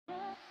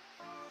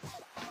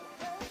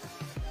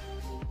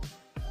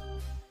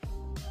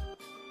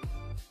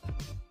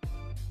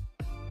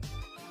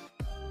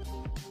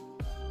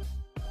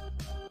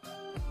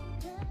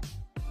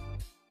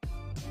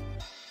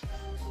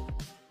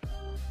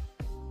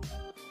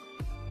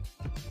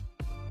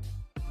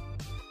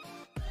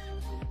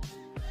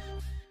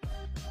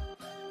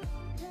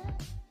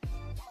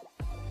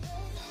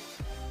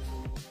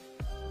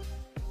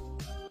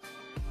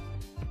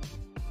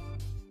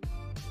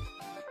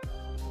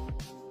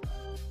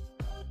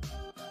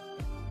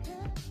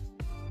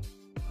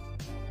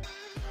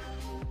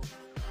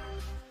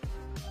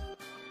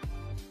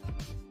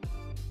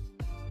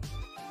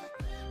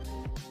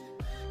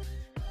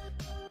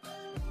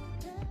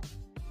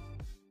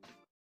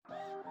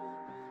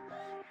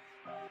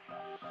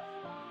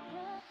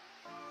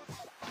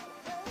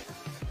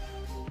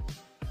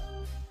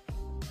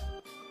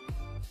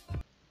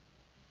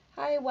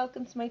Hi,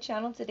 welcome to my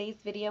channel. Today's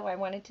video I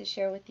wanted to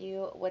share with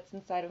you what's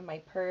inside of my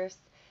purse.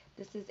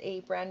 This is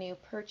a brand new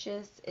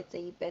purchase. It's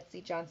a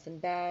Betsy Johnson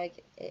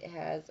bag. It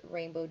has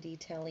rainbow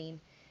detailing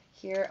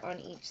here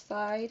on each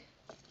side.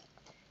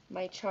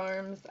 My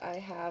charms, I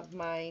have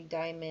my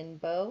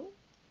diamond bow,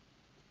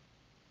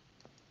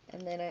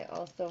 and then I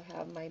also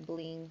have my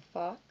bling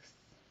fox,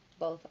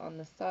 both on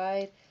the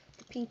side.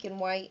 The pink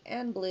and white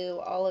and blue,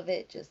 all of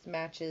it just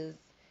matches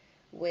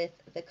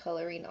with the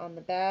coloring on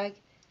the bag.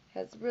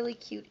 Has really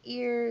cute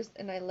ears,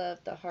 and I love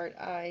the heart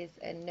eyes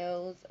and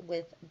nose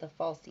with the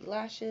falsy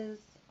lashes.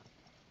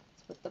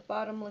 That's what the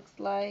bottom looks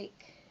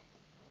like,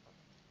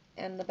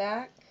 and the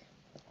back.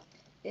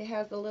 It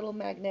has a little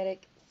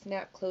magnetic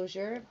snap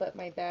closure, but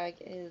my bag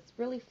is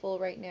really full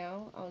right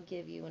now. I'll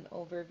give you an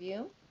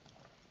overview.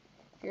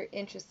 If you're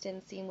interested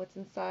in seeing what's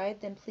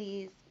inside, then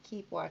please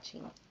keep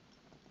watching.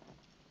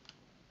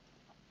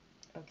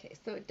 Okay,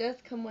 so it does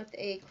come with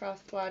a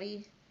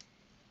crossbody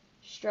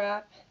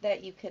strap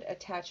that you could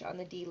attach on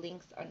the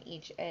D-links on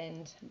each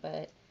end,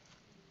 but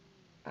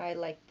I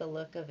like the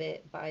look of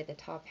it by the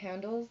top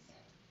handles.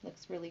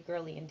 Looks really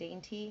girly and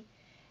dainty.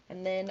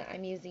 And then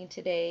I'm using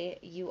today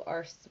You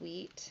Are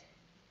Sweet.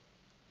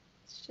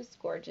 It's just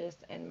gorgeous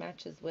and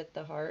matches with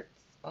the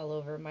hearts all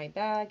over my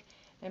bag.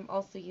 I'm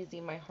also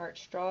using my heart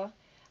straw.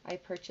 I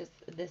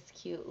purchased this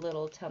cute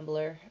little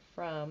tumbler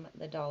from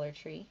the Dollar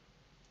Tree.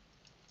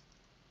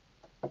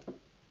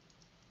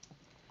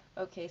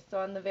 Okay, so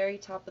on the very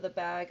top of the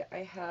bag I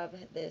have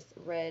this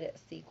red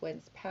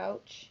sequins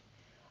pouch,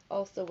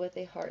 also with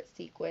a heart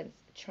sequence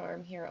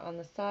charm here on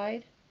the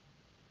side.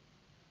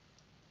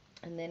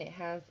 And then it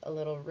has a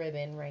little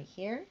ribbon right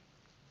here.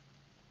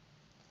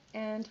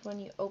 And when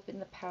you open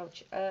the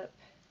pouch up,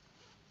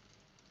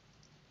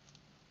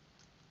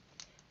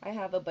 I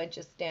have a bunch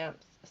of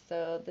stamps.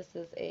 So this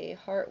is a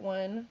heart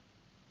one.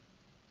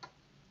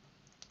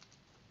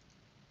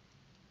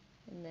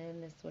 And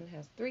then this one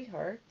has 3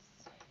 hearts.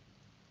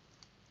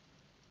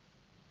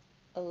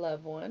 A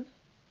love one.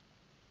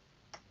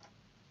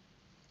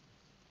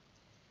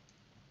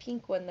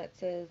 Pink one that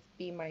says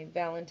Be My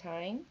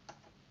Valentine.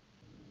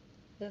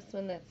 This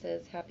one that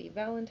says Happy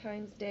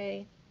Valentine's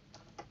Day.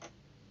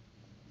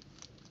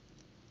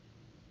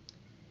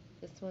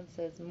 This one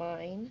says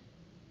Mine,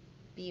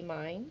 Be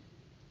Mine.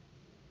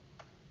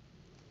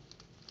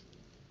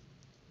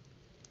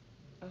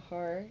 A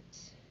heart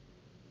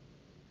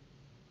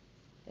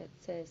that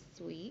says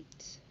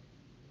Sweet.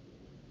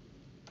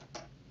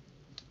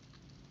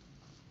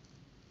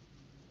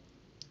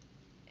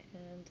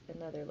 And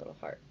another little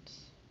heart.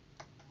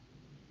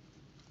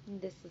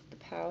 And this is the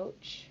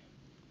pouch.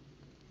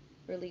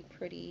 Really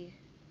pretty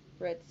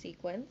red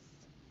sequins.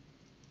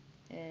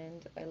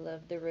 And I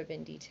love the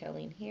ribbon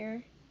detailing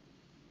here.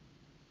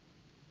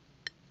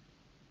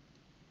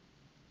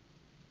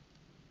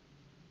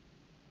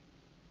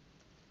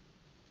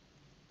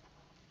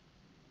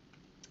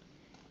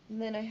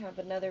 And then I have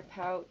another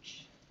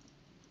pouch.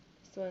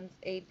 This one's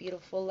a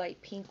beautiful light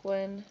pink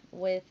one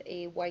with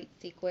a white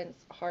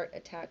sequence heart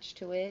attached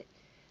to it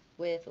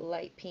with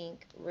light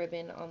pink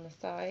ribbon on the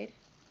side.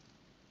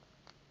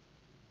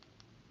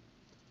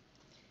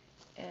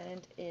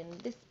 And in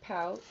this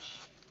pouch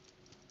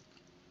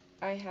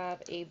I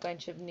have a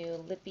bunch of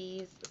new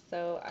lippies.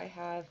 So I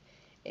have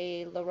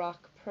a Lorac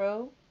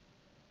Pro,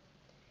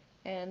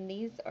 and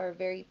these are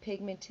very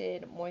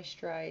pigmented,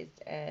 moisturized,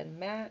 and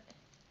matte.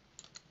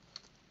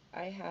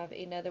 I have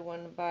another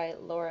one by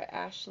Laura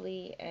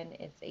Ashley, and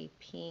it's a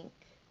pink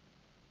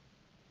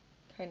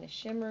kind of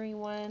shimmery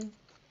one.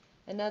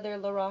 Another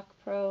Lorac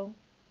Pro.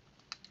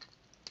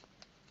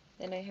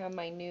 Then I have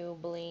my new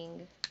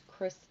Bling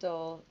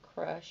Crystal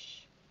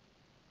Crush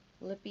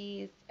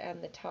lippies,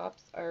 and the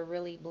tops are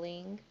really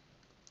bling.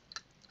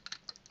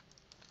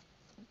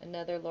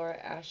 Another Laura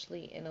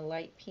Ashley in a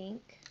light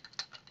pink.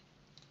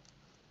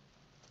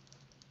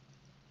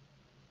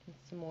 And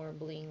some more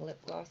bling lip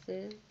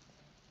glosses.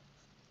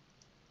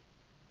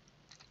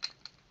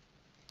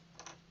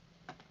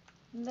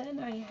 And then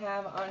I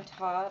have on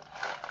top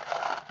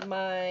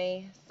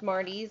my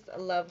Smarties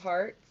Love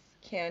Hearts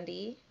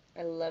candy.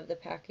 I love the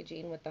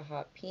packaging with the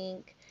hot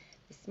pink.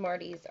 The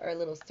Smarties are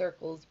little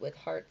circles with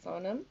hearts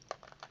on them.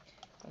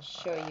 I'll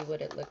show you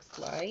what it looks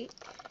like.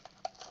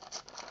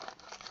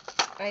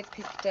 I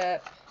picked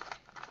up,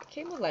 it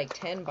came with like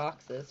 10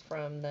 boxes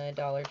from the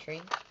Dollar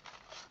Tree.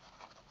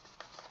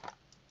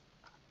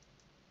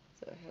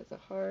 So it has a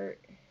heart,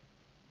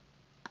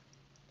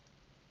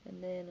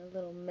 and then a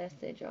little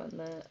message on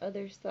the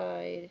other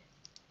side.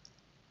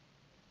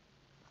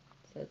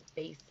 It says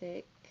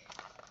basic.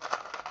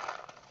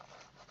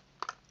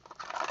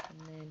 And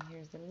then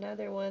here's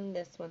another one.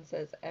 This one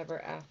says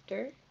Ever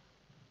After.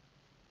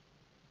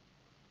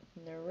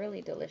 And they're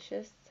really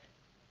delicious.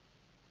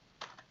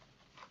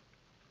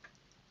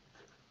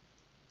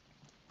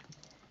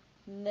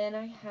 And then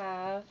I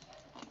have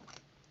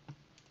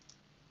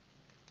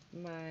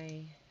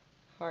my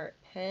heart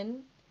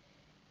pen,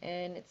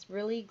 and it's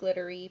really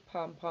glittery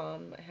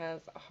pom-pom. It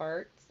has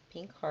hearts,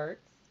 pink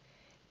hearts,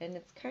 and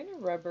it's kind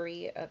of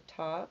rubbery up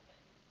top.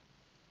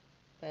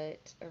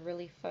 but a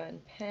really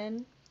fun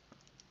pen.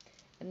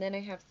 And then I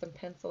have some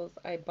pencils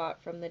I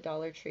bought from the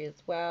Dollar Tree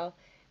as well.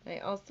 And I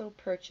also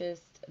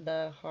purchased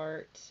the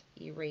heart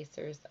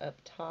erasers up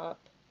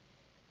top.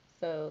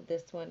 So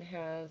this one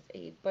has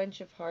a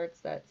bunch of hearts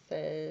that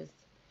says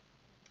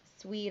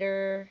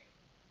sweeter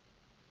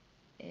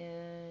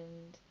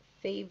and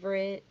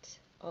favorite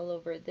all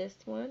over this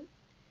one.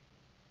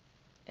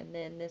 And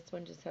then this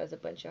one just has a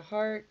bunch of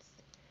hearts.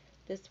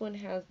 This one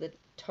has the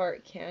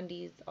tart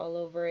candies all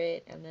over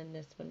it, and then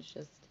this one's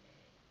just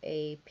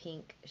a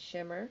pink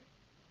shimmer.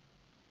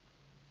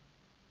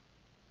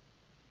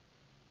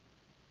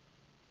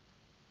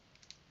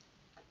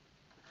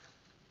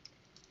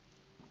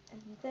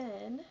 And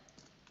then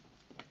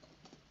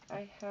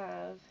I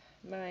have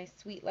my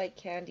Sweet Like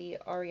Candy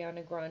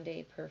Ariana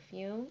Grande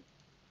perfume,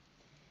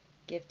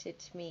 gifted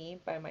to me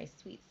by my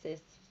sweet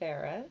sis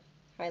Farah.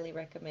 Highly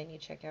recommend you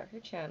check out her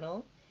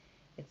channel.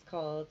 It's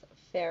called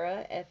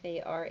Farah,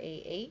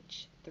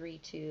 Farah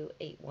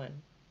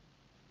 3281.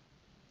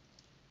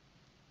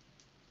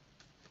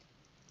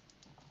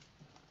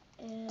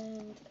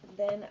 And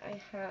then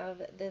I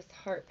have this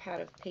heart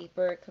pad of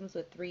paper. It comes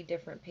with 3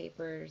 different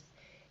papers,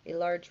 a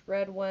large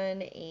red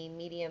one, a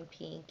medium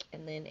pink,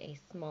 and then a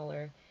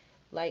smaller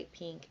light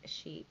pink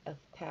sheet of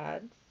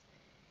pads.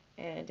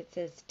 And it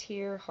says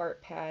Tier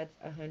Heart Pads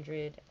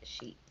 100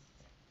 sheets.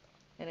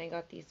 And I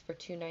got these for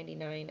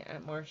 $2.99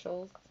 at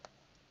Marshall's.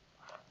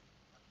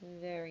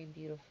 Very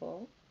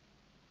beautiful.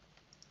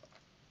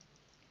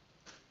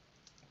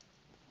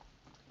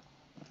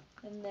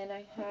 And then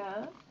I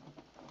have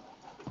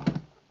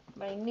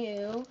my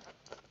new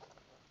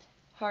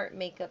heart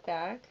makeup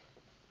bag.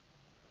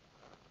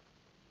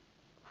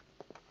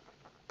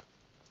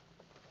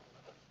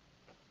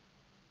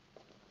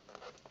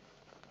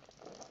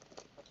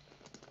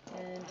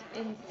 And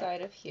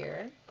inside of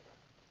here,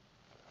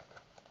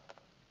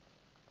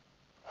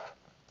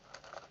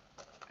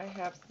 I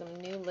have some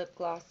new lip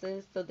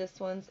glosses. So this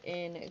one's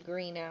in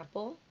green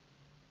apple.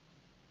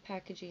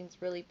 Packaging's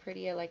really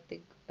pretty. I like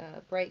the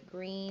bright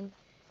green,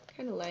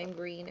 kind of lime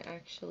green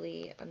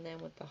actually, and then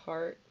with the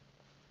heart.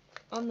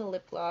 On the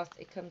lip gloss,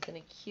 it comes in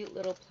a cute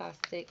little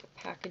plastic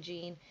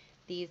packaging.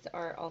 These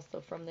are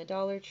also from the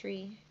Dollar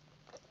Tree.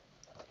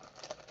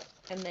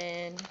 And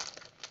then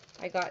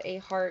I got a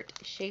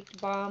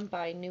heart-shaped balm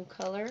by New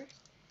Color.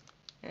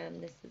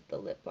 And this is the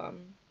lip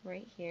balm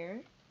right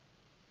here.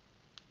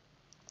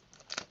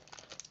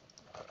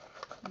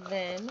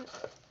 Then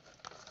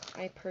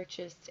I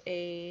purchased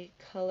a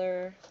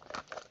color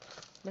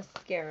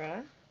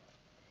mascara.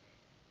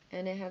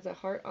 And it has a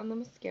heart on the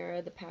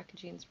mascara. The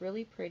packaging's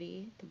really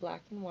pretty, the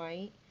black and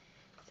white.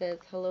 It says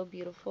Hello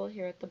Beautiful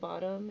here at the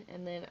bottom,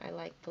 and then I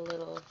like the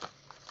little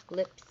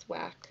lip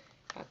swack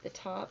at the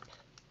top.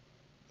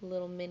 The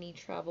little mini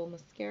travel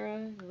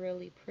mascara,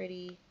 really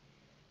pretty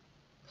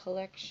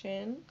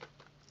collection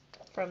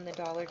from the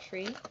Dollar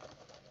Tree.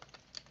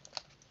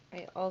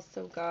 I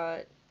also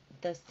got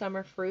the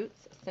Summer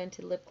Fruits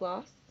scented lip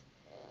gloss,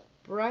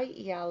 bright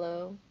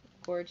yellow,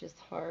 gorgeous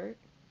heart.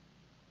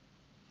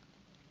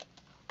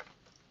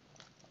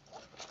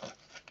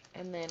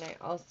 And then I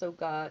also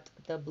got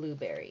the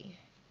blueberry.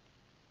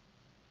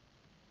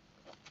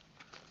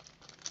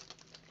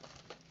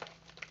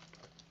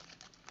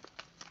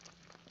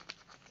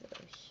 So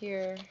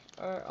here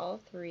are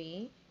all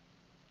 3.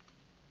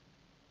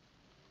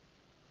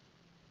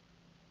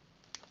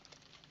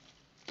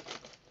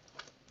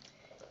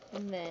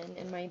 And then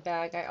in my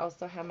bag I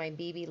also have my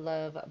BB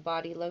Love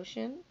body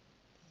lotion.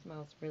 It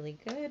smells really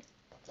good.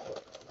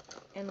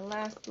 And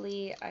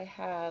lastly, I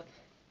have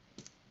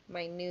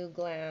my new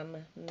Glam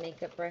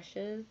makeup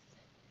brushes,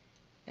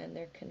 and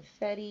they're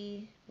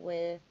confetti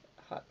with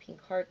hot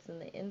pink hearts in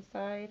the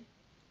inside.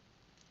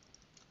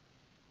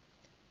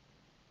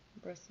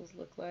 Bristles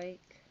look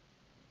like.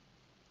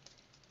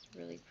 It's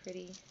really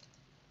pretty.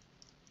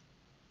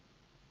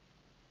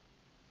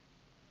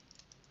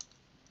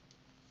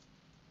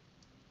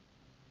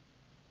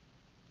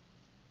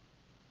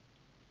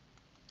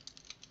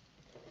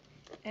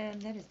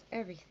 And that is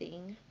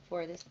everything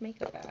for this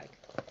makeup bag.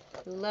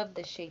 Love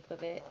the shape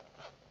of it.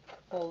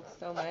 Holds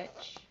so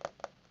much.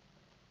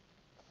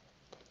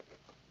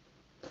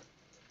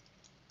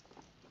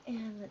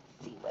 And let's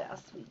see what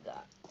else we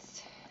got.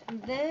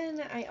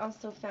 Then I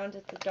also found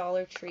at the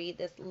Dollar Tree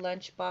this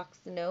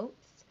lunchbox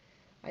notes.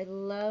 I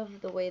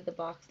love the way the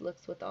box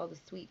looks with all the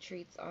sweet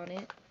treats on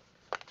it.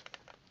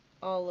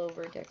 All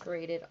over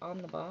decorated on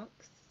the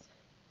box.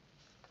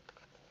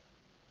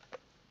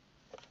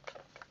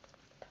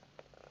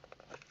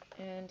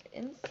 And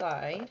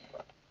inside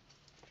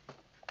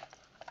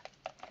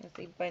has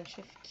a bunch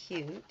of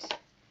cute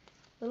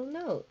little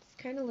notes,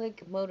 kind of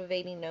like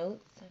motivating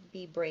notes.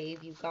 Be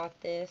brave, you got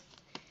this.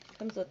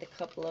 Comes with a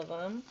couple of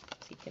them,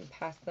 so you can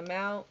pass them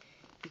out.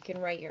 You can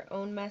write your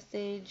own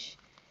message.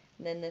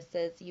 And then this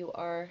says, you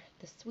are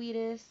the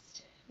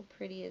sweetest. How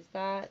pretty is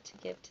that to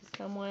give to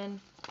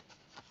someone?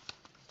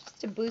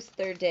 Just to boost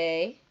their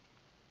day.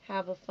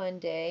 Have a fun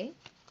day.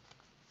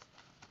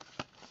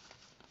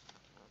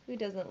 Who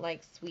doesn't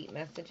like sweet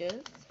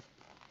messages?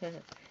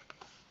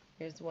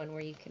 Here's one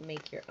where you can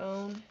make your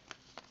own.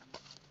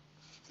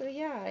 So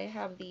yeah, I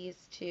have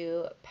these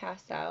to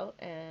pass out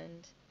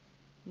and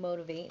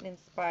motivate and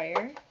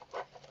inspire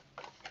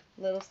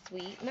little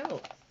sweet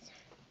notes.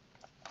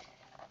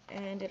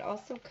 And it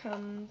also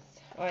comes,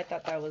 oh, I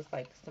thought that was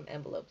like some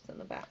envelopes in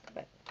the back,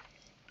 but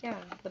yeah,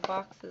 the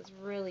box is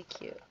really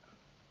cute.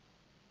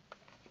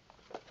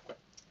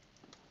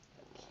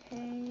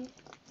 Okay,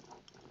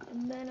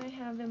 and then I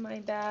have in my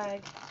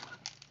bag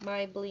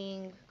my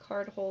bling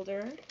card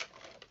holder,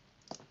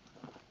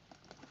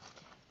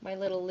 my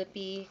little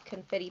lippy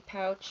confetti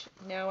pouch.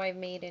 Now I've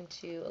made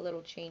into a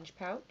little change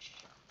pouch.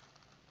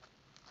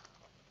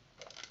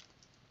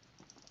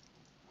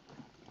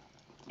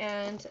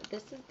 And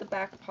this is the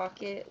back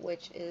pocket,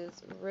 which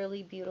is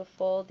really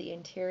beautiful. The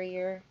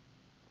interior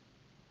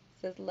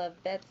says Love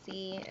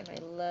Betsy, and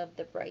I love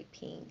the bright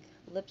pink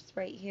lips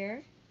right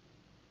here.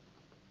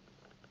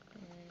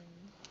 And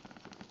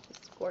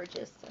this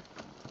gorgeous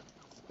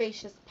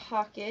spacious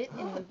pocket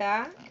in the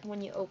back.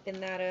 When you open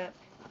that up,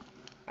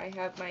 I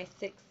have my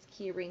 6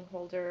 key ring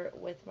holder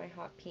with my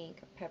hot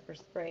pink pepper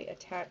spray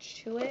attached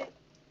to it.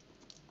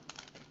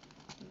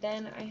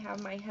 Then I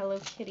have my Hello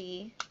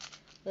Kitty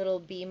little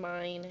Be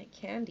Mine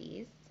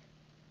candies,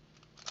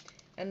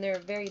 and they're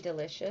very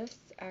delicious.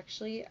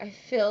 Actually, I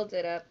filled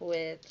it up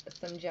with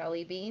some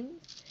jelly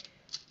beans,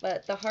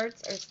 but the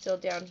hearts are still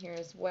down here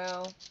as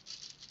well.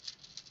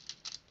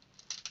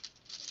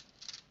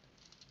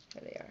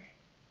 There they are.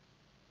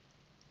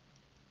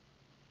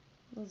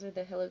 Those are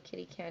the Hello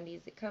Kitty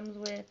candies it comes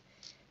with.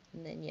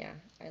 And then yeah,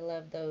 I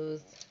love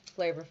those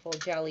flavorful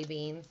jelly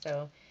beans,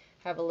 so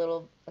have a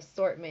little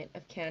assortment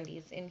of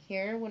candies in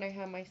here when I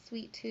have my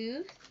sweet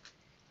tooth.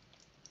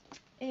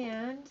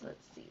 And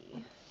let's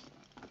see,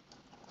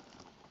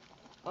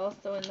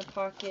 also in the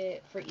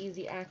pocket for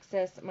easy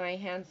access, my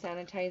hand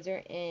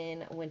sanitizer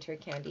in Winter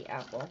Candy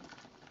Apple.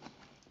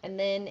 And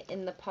then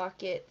in the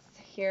pockets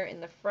here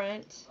in the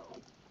front,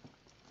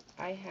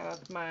 I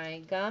have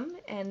my gum,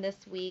 and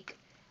this week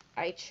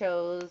I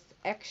chose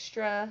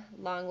extra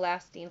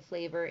long-lasting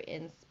flavor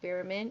in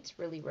spearmint,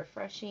 really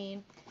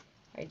refreshing.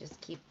 I just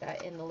keep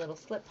that in the little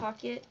slip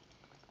pocket,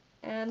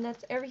 and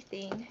that's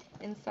everything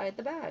inside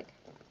the bag.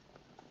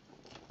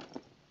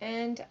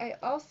 And I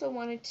also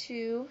wanted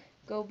to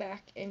go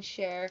back and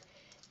share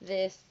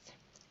this.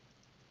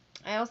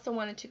 I also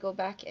wanted to go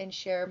back and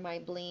share my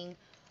bling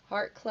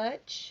heart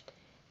clutch,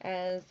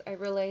 as I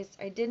realized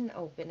I didn't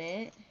open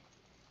it.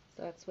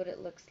 So that's what it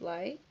looks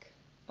like.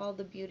 All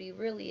the beauty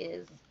really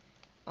is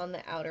on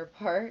the outer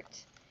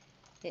part.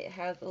 It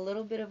has a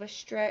little bit of a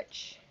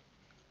stretch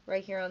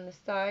right here on the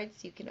side, so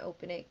you can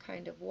open it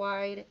kind of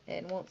wide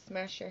and won't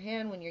smash your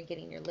hand when you're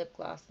getting your lip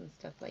gloss and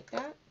stuff like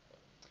that.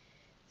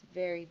 It's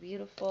very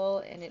beautiful,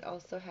 and it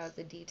also has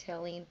a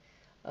detailing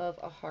of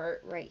a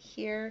heart right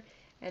here,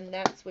 and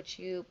that's what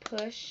you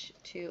push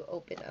to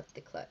open up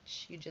the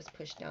clutch. You just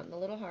push down the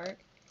little heart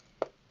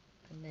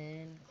and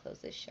then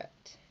close it shut.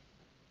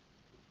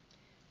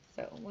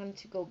 So I wanted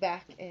to go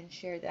back and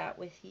share that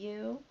with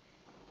you.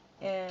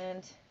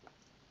 And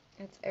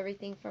that's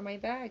everything for my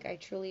bag. I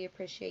truly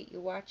appreciate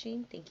you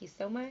watching. Thank you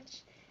so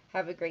much.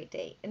 Have a great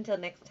day. Until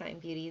next time,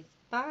 beauties.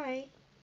 Bye.